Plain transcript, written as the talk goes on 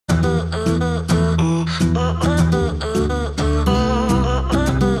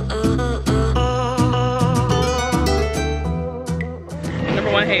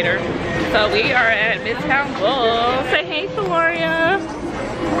So we are at Midtown Bull. Say hey, Gloria.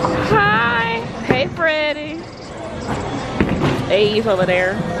 Hi. Hey, Freddie. Hey, he's over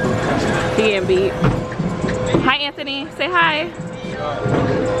there. He getting beat. Hi, Anthony. Say hi.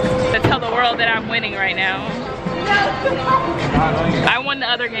 To tell the world that I'm winning right now. I won the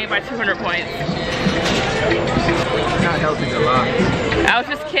other game by 200 points. Not healthy to lie. I was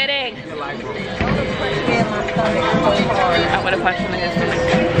just kidding. I would have punched him in his stomach.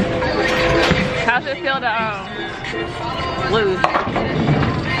 How's it feel to lose?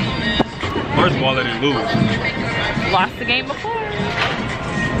 First of all, I didn't lose. Lost the game before.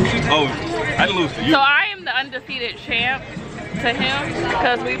 Oh, I didn't lose to you. So I am the undefeated champ to him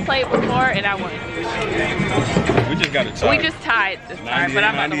because we played before and I won. We just got a tie. We just tied this time, but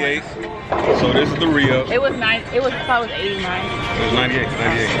I'm about to win. So this is the re-up. It was 9. It was probably 89. It was 98.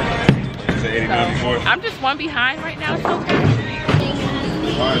 98. It's 89 before. I'm just one behind right now. It's okay.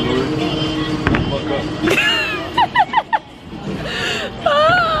 All right, Louis. Fuck up.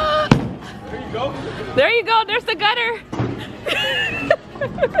 There you go. There you go. There's the gutter.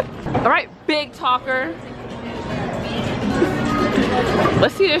 All right, big talker.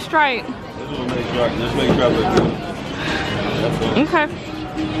 Let's see this strike. This will make strike. Let's make strike look good. Okay.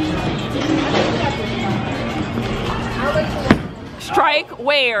 Strike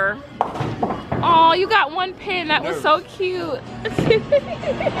where? Oh, you got one pin. That was so cute.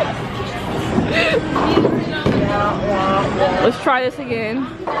 Let's try this again.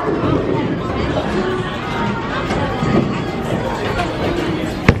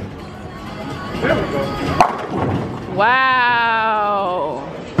 Wow.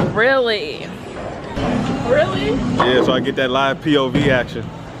 Really? Really? Yeah, so I get that live POV action.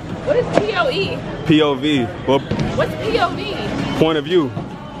 What is POE? POV. Well, What's POV? point of view.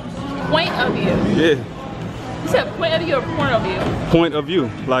 Point of view. Yeah. You said point of view or point of view? Point of view.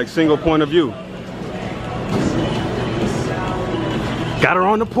 Like single point of view. Got her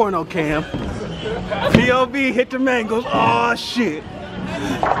on the porno cam. POV hit the man, goes, oh shit.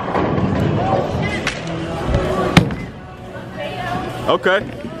 Okay.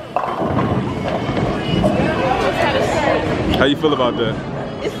 How you feel about that?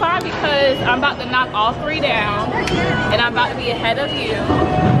 It's fine because I'm about to knock all 3 down and I'm about to be ahead of you.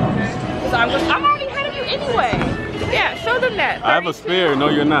 So I'm already ahead of you anyway. Yeah, show them that. 32. I have a spare. No,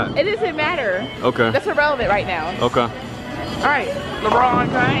 you're not. It doesn't matter. Okay. That's irrelevant right now. Okay. All right, LeBron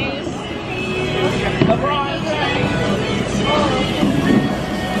James. LeBron James.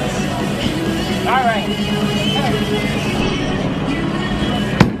 All right.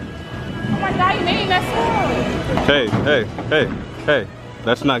 Oh my God, you made me mess up. Hey, hey, hey, hey.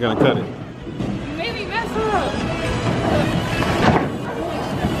 That's not gonna cut it. You made me mess up.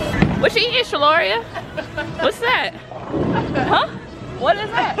 What you eating, Shaloria? What's that? Huh? What is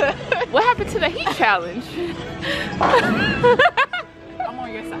that? What happened to the heat challenge? I'm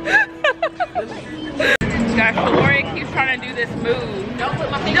on your side. Guys, Shaloria keeps trying to do this move. Don't put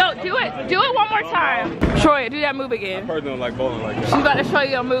my finger. No, do it. Do it one more time. Troy, do that move again. I personally don't like bowling like that. She's about to show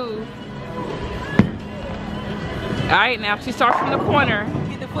you a move. All right, now she starts from the corner.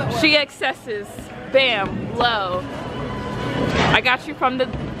 She accesses. Bam, low. I got you from the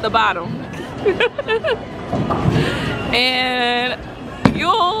bottom. And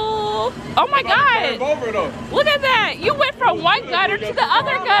you'll, oh my God. Look at that. You went from one gutter to the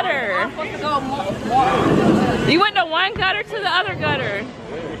other gutter. You went to one gutter to the other gutter.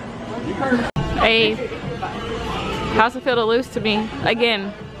 Hey, how's it feel to lose to me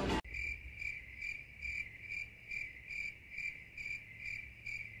again?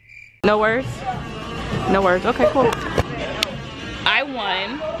 No words? No words. Okay, cool. I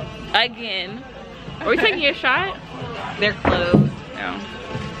won again. Are we taking a shot? They're closed. No.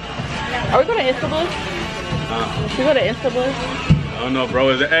 Are we going to Istanbul? Should we go to Istanbul? I don't know, bro.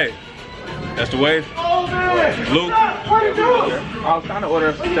 Is it? Hey, that's the wave. Luke. I was trying to order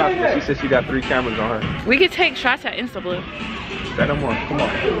a shot, but she said she got 3 cameras on her. We could take shots at Istanbul. Say no more. Come on.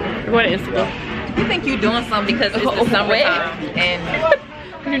 We're going to Istanbul. You think you're doing something because it's the summertime and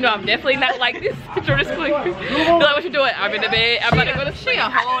you know I'm definitely not like this. Jordan's like, what you doing? I'm in the bed. I'm about to go to sleep. she a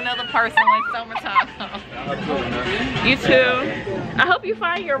whole nother person when summertime comes. You too. I hope you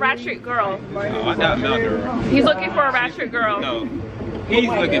find your ratchet girl. Oh, I got another girl. He's looking for a ratchet girl. No. He's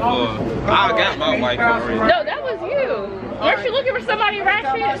looking for, I got my wife already. No, that was you. Weren't you looking for somebody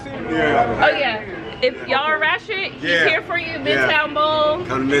ratchet? Yeah. Oh yeah. if y'all are Ratchet, he's here for you, Midtown Bowl.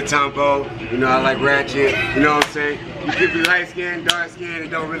 Come to Midtown Bowl. You know, I like Ratchet. You know what I'm saying? You could be light skin, dark skin, it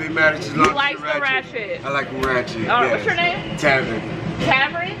don't really matter. Just You like the Ratchet. I like the Ratchet. All right, what's your name? Tevin.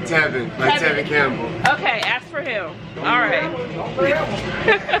 Tavern? Tevin, like Tevin Campbell. Okay, ask for him. All right.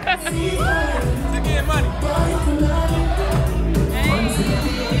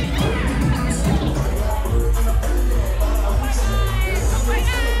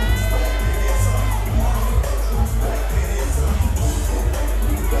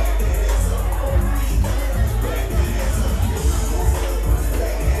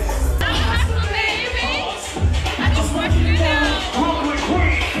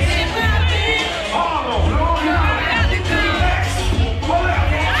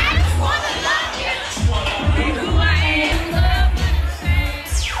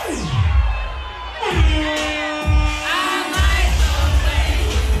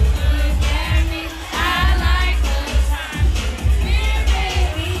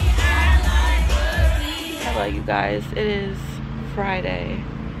 You guys, it is Friday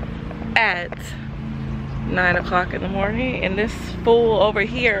at 9 o'clock in the morning, and this fool over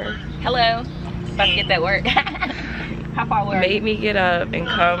here, hello, about to get that work. How far work? Made me get up and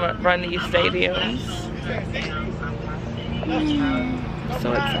come run these stadiums.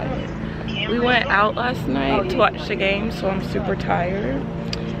 So excited. We went out last night to watch the game, so I'm super tired.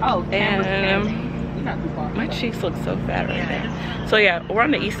 Oh, and my cheeks look so fat right now. So yeah, we're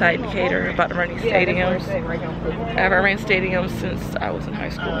on the East Side in Decatur, about to run these stadiums. I haven't ran stadiums since I was in high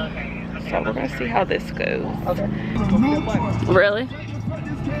school. So we're gonna see how this goes. Okay. Really?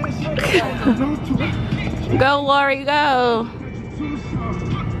 Go, Lori, go.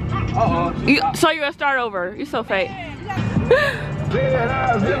 So you're gonna start over. You so fake.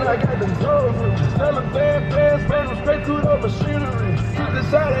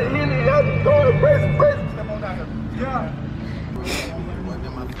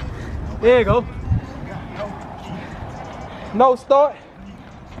 There you go. No start.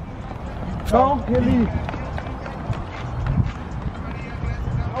 No, here leave.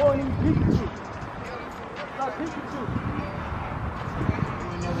 I won't even peek at you. Not peek at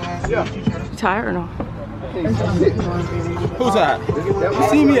you. Yeah. Tired or no? Who's that? You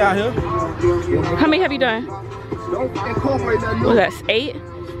see me out here. How many have you done? What's that, 8?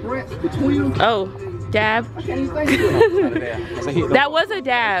 Oh, dab. That was a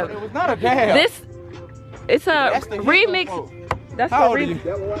dab. It was not a dab. It's a remix. That's How the old are you?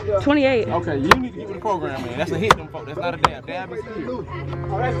 28. Okay, you need to get with the program, man. That's a hit them folks. That's not a dab. Dab is here.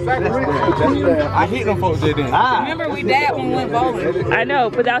 I hit them folks there then. Remember we dabbed when we went bowling. I know,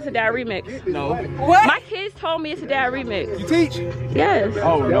 but that was a dab remix. No. What? My kids told me it's a dab remix. You teach? Yes.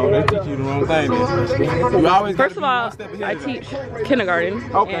 Oh no, they teach you the wrong thing. You always First of all, I teach kindergarten.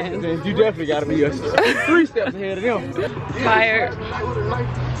 Okay, And then you definitely gotta be 3 steps ahead of them. tired.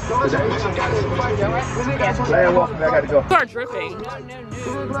 Start dripping.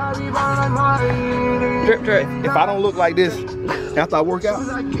 Drip, drip. If I don't look like this after I work out,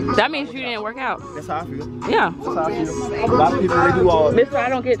 That means you didn't work out. that's how I feel. Yeah. That's how I feel. A lot of people, they do all Mister, I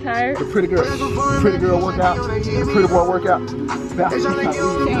don't get tired. the pretty girl workout, the pretty boy workout.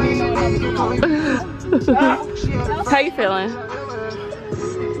 How you feeling?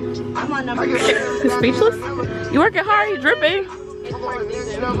 Speechless? You working hard? You dripping?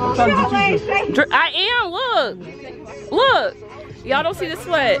 I am. Look. Y'all don't see the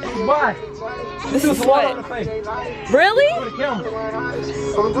sweat. Why? This is sweat. Really?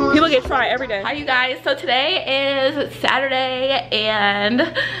 People get tried every day. Hi, you guys. So today is Saturday, and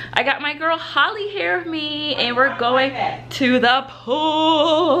I got my girl Holly here with me, and we're going to the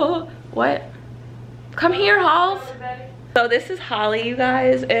pool. What? Come here, Halls. So this is Holly, you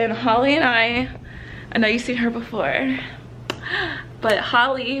guys, and Holly and I know you've seen her before, but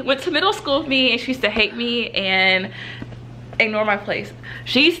Holly went to middle school with me, and she used to hate me and ignore my place.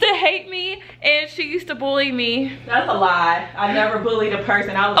 She used to hate me, and she used to bully me. That's a lie. I never bullied a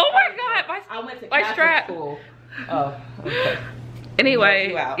person. I was Oh my God, I went to my Catholic strap. school. Oh, okay. Anyway,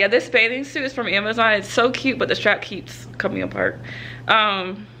 You out. yeah, this bathing suit is from Amazon. It's so cute, but the strap keeps coming apart.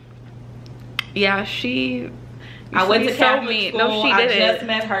 Yeah, I went to so Catholic mean. school. No, she I didn't. just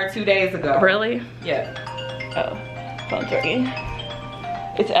met her 2 days ago. Really? Yeah. Oh, phone's ringing.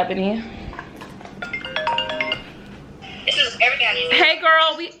 It's Ebony. This is everything. Hey,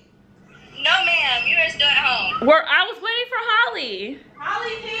 girl, No, ma'am. You are still at home. I was waiting for Holly.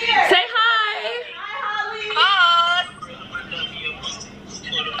 Holly's here. Say hi. Hi, Holly. Oh.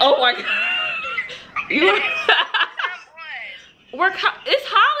 Oh my God. It's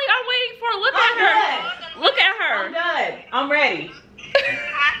Holly. I'm waiting for. Look at her. Look at her. I'm done. I'm ready.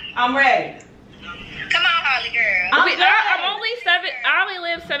 I'm ready. Ollie girl. I'm only I only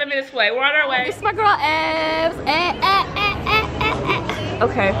live 7 minutes away. We're on our way. This is my girl Evs.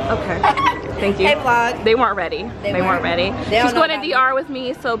 Okay. Thank you. Hey vlog. They weren't ready. They weren't ready. She's going to DR with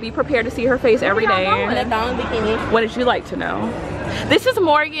me, so be prepared to see her face every day. What did you like to know? This is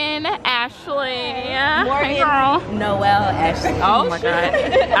Morgan, Ashley. Morgan, hey girl. Noelle, Ashley. Oh my God.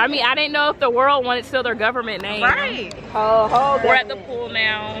 I mean, I didn't know if the world wanted still their government name. Right. We're at the pool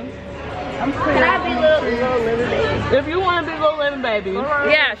now. Can I be little Lemon Baby? If you want to be little Lemon Baby.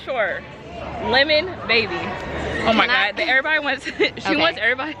 Yeah, sure. Lemon Baby. Oh my God. Everybody wants, she wants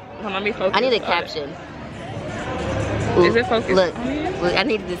everybody. Hold on, let me focus. I need a caption. Is it focused? Look, I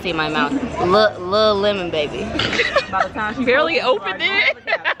needed to see my mouth. Little Lemon Baby. By the time she barely opened it.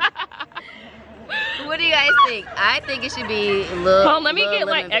 What do you guys think? I think it should be Lil. Hold on, let me get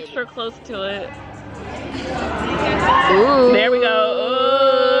like Baby. extra close to it. Ooh. There we go.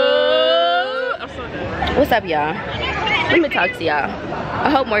 Ooh. I'm so good. What's up, y'all? Let me talk to y'all. I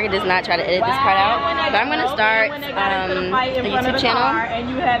hope Morgan does not try to edit this part out. But I'm gonna start a YouTube channel.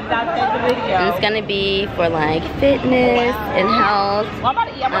 And it's gonna be for like fitness and health.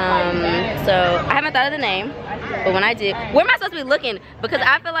 So I haven't thought of the name. But when I do, where am I supposed to be looking? Because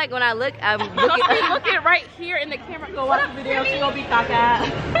I feel like when I look, I'm looking right here in the camera. Go watch the video. She gonna be caca.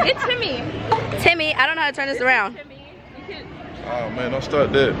 It's Timmy. Timmy, I don't know how to turn this around. Oh man, don't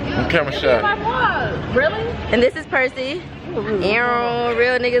start that. I'm camera shy. Really? And this is Percy. Aaron,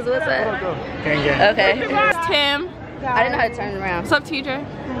 real niggas, what's up? Okay. Tim. I didn't know how to turn it around. What's up, TJ?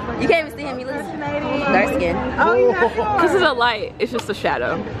 You can't even see him, you look dark skin. Oh, yeah. This is a light, it's just a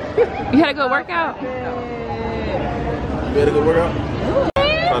shadow. You had a good workout? You had a good workout?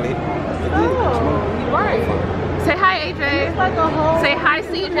 Funny. Say hi, AJ. Say hi,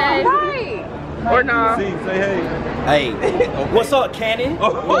 CJ. Hi. Or no? Say hey. Hey, what's up, Cannon?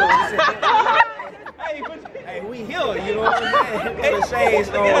 Hey, we here, you know what I'm saying? The shades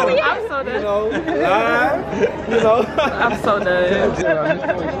on. I'm so done. You know, live, you know. I'm so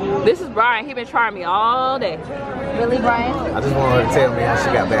done. This is Brian. He been trying me all day. Really, Brian? I just wanted her to tell me how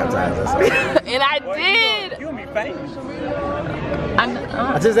she got baptized. That's all. And I did. You gonna be famous.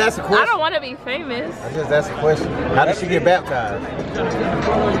 I just asked a question. I don't want to be famous. I just asked a question. How did she get baptized?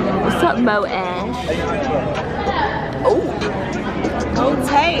 What's up, Mo Ash? Oh.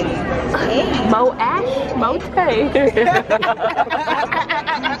 Mote. Mo Ash? Mote.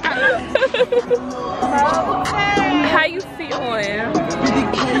 How you feeling?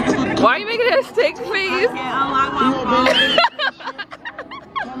 Why are you making that stick face? I can't unlock my phone.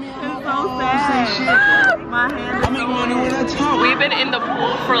 It's so sad. My hands are so We've been in the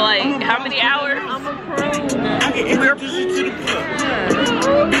pool for like how many hours? I'm a pro. We're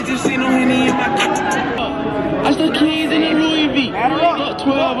I said keys in the Louis V. Got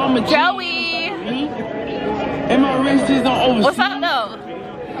 12, I'm a Joey. And my wrist is on overseas. What's up though?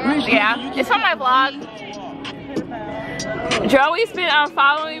 Yeah, it's on my vlog. Joey's been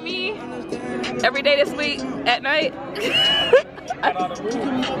following me every day this week at night.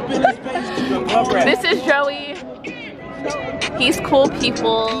 This is Joey. He's cool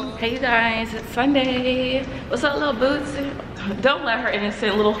people. Hey you guys, it's Sunday. What's up, little boots? Don't let her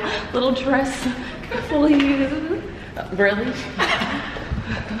innocent little dress fool you. Really?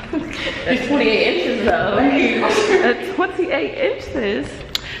 That's 28 inches though. That's 28 inches.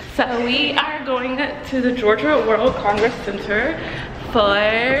 So we are going to the Georgia World Congress Center for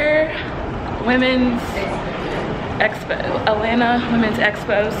Women's Expo, Atlanta Women's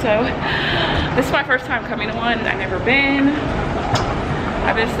Expo. So this is my first time coming to one. I've never been.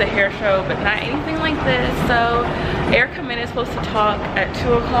 I've been to the hair show, but not anything like this. So Erica Min is supposed to talk at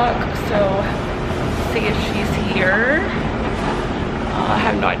 2 o'clock. So see if she's here. I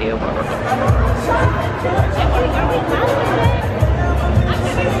have no idea where we're going.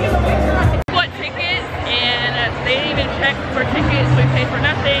 Bought tickets and they didn't even check for tickets. We paid for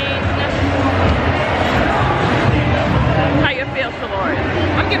nothing. How you feel, Dolores?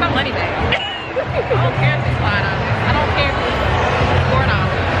 I'm getting my money back. I don't care if it's $5. I don't care if it's $4.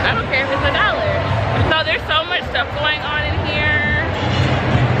 I don't care if it's $1. So there's so much stuff going on in here.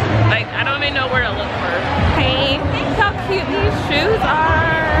 Like, I don't even know where to look for. Hey, look how cute these shoes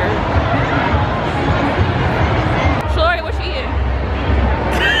are. Shlory, what she eating?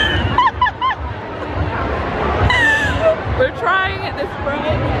 We're trying it this bread.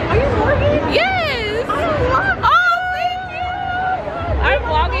 Are you vlogging? Yes! Oh, thank you! I'm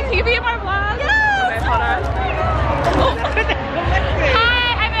vlogging. Can you be in my vlog? Yes! Okay, hold on. Oh.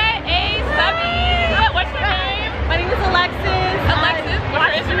 Hi, I'm at A Subby. What's your name? My name is Alexis. Alexis, what's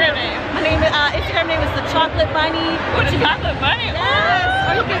your Instagram name? My name is, Instagram name is The Chocolate Bunny. What's the Chocolate Bunny? Yes.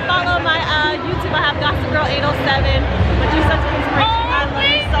 Or you can follow my YouTube people have Gossip Girl 807, but you're such an inspiration. I love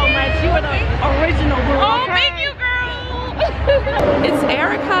you so much. You are the original girl. Oh, thank you, girl. It's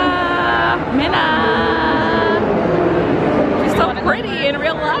Erica Mena. She's so pretty in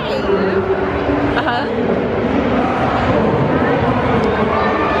real life.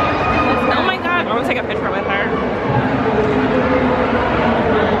 Oh my God, I want to take a picture with her.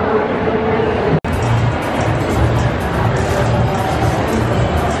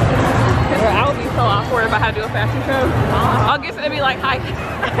 I would be so awkward if I had to do a fashion show. I guess it'd be like, hi.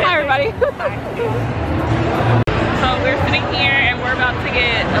 Hi, everybody. So we're sitting here and we're about to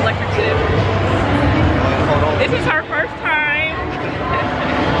get electrocuted. This is our first time.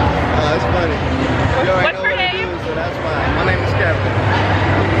 That's funny. What's your name? So that's fine. My name is Kevin.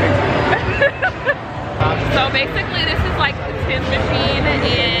 So basically this is like a TINS machine,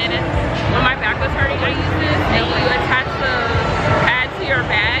 and when my back was hurting I used this, and you attach the pad to your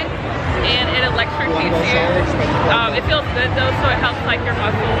bag and it electrocutes you. It feels good though, so it helps like your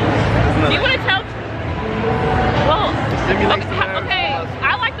muscles. Do you want to tell? Well, okay,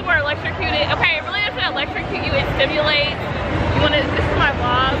 I like the word electrocuted. Okay, it really doesn't electrocute you, it stimulates. You want to, this is my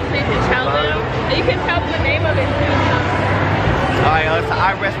vlog, so you can tell them, and you can tell them the name of it too. Alright, it's an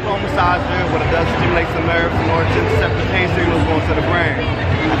iRest Pro massager. What it does is stimulates the nerves in order to intercept the pain signals going to the brain.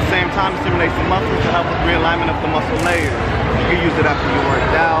 At the same time, it stimulates the muscles to help with realignment of the muscle layers. You can use it after you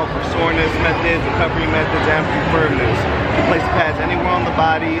work out, for soreness methods, recovery methods, and for firmness. You place the pads anywhere on the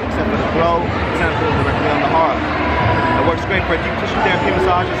body except for the throat, central, directly on the heart. It works great for a deep tissue therapy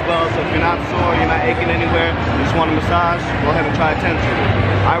massage as well, so if you're not sore, you're not aching anywhere, you just want a massage, go ahead and try Tension.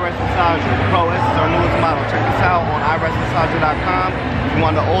 iRest Massager, the Pro S is our newest model. Check us out on iRestmassager.com. If you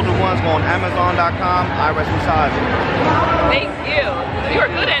want the older ones, go on Amazon.com, iRest Massager. Thank you. You were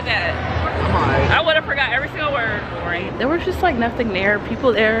good at that. I would have forgot every single word. Right? There was just like nothing there.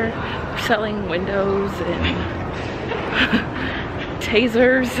 People there selling windows and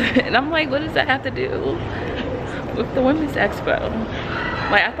tasers, and I'm like, what does that have to do with the Women's Expo?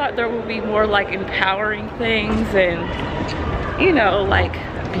 Like, I thought there would be more like empowering things and, you know, like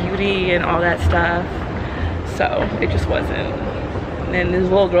beauty and all that stuff. So it just wasn't. And then this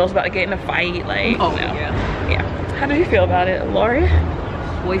little girl's about to get in a fight. Like, oh, no. Yeah. How do you feel about it, Lori?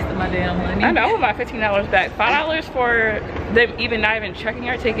 Wasting my damn money. I know, I want my $15 back. $5 for them even not even checking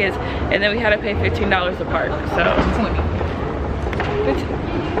our tickets, and then we had to pay $15 a park. So 20.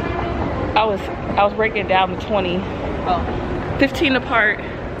 I was breaking down the 20. Oh. 15 a part.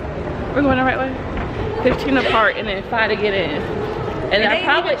 We're going the right way. 15 a part, and then 5 to get in. And I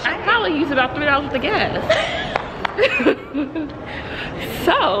probably used about $3 with the gas.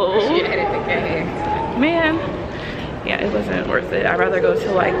 So, man, yeah, it wasn't worth it. I'd rather go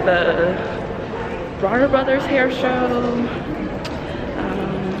to like the Bronner Brothers hair show.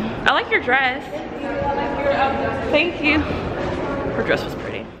 I like your dress. Thank you. Her dress was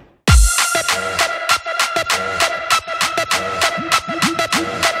pretty.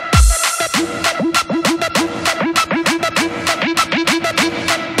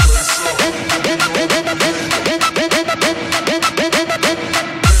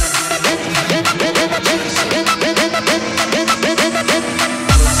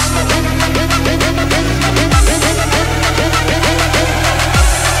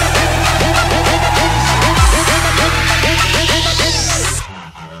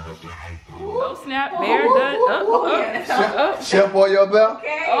 Chef on your belt?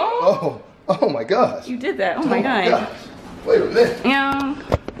 Okay. Oh my gosh. You did that. Oh my god. Wait a minute. Yeah.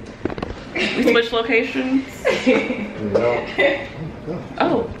 We switched locations.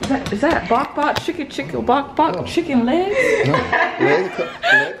 Oh, is that bok chicken chicken legs? No. Legs,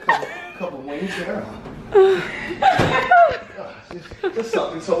 couple wings there. Just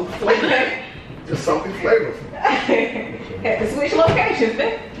something so flavorful. Just something flavorful. Had to switch locations,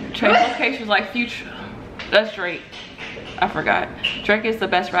 man. Change locations like Future. That's Drake. I forgot. Drake is the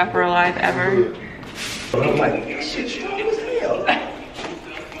best rapper alive ever. You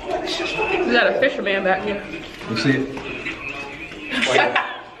got a fisherman back here. You see it?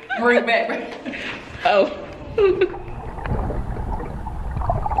 Bring it back. Oh.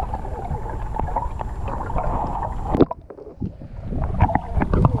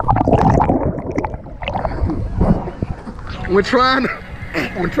 We're trying to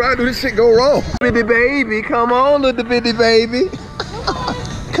do this shit go wrong. Bitty baby, come on, little bitty baby.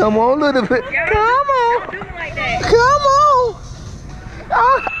 Come on, little bit. Come on. Don't do it like that. Come on.